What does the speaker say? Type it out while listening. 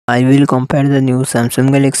I will compare the new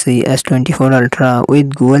Samsung Galaxy S24 Ultra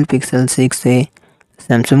with Google Pixel 6a.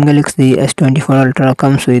 Samsung Galaxy S24 Ultra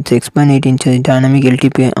comes with 6.8 inches dynamic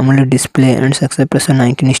LTP AMOLED display and success ratio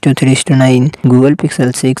 19:3:9. Google Pixel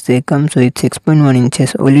 6a comes with 6.1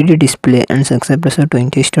 inches OLED display and success ratio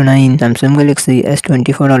 20:9. Samsung Galaxy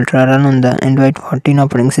S24 Ultra run on the Android 14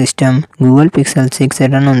 operating system. Google Pixel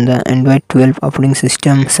 6a run on the Android 12 operating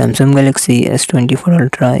system. Samsung Galaxy S24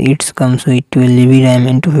 Ultra it comes with 12GB RAM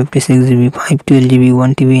and 256GB 512GB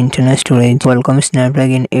 1TB internal storage. Qualcomm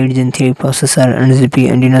Snapdragon 8 Gen 3 processor and GPU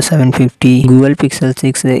Adreno 750. Google Pixel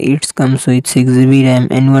 6a it comes with 6GB RAM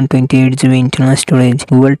and 128GB internal storage.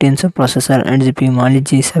 Google Tensor processor and GPU Mali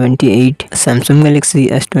G78. Samsung Galaxy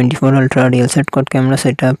S24 Ultra real set quad camera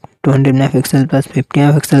setup 200 MP plus 50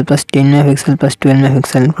 MP plus 10 MP plus 12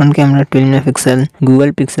 MP front camera 12 MP.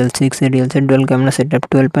 Google Pixel 6 real set dual camera setup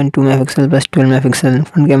 12.2 MP plus 12 MP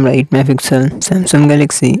front camera 8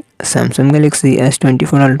 MP. Samsung Galaxy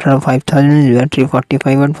S24 Ultra 5000 mAh battery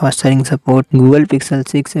 45W fast charging support. Google Pixel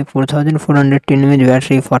 6 4410 mAh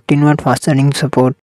battery 14W fast charging support.